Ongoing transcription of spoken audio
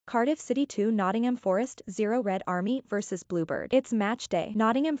Cardiff City 2 Nottingham Forest 0 Red Army vs Bluebird. It's match day.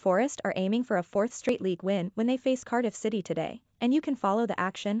 Nottingham Forest are aiming for a fourth straight league win when they face Cardiff City today, and you can follow the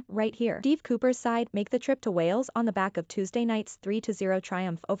action right here. Steve Cooper's side make the trip to Wales on the back of Tuesday night's 3-0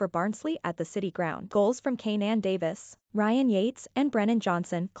 triumph over Barnsley at the City ground. Goals from Keinan Davis, Yates and Brennan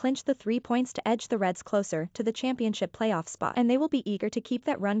Johnson clinched the 3 points to edge the Reds closer to the championship playoff spot, and they will be eager to keep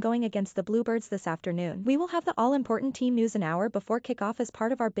that run going against the Bluebirds this afternoon. We will have the all-important team news an hour before kickoff as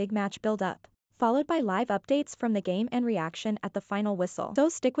part of our big match build-up, followed by live updates from the game and reaction at the final whistle. So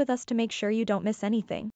stick with us to make sure you don't miss anything.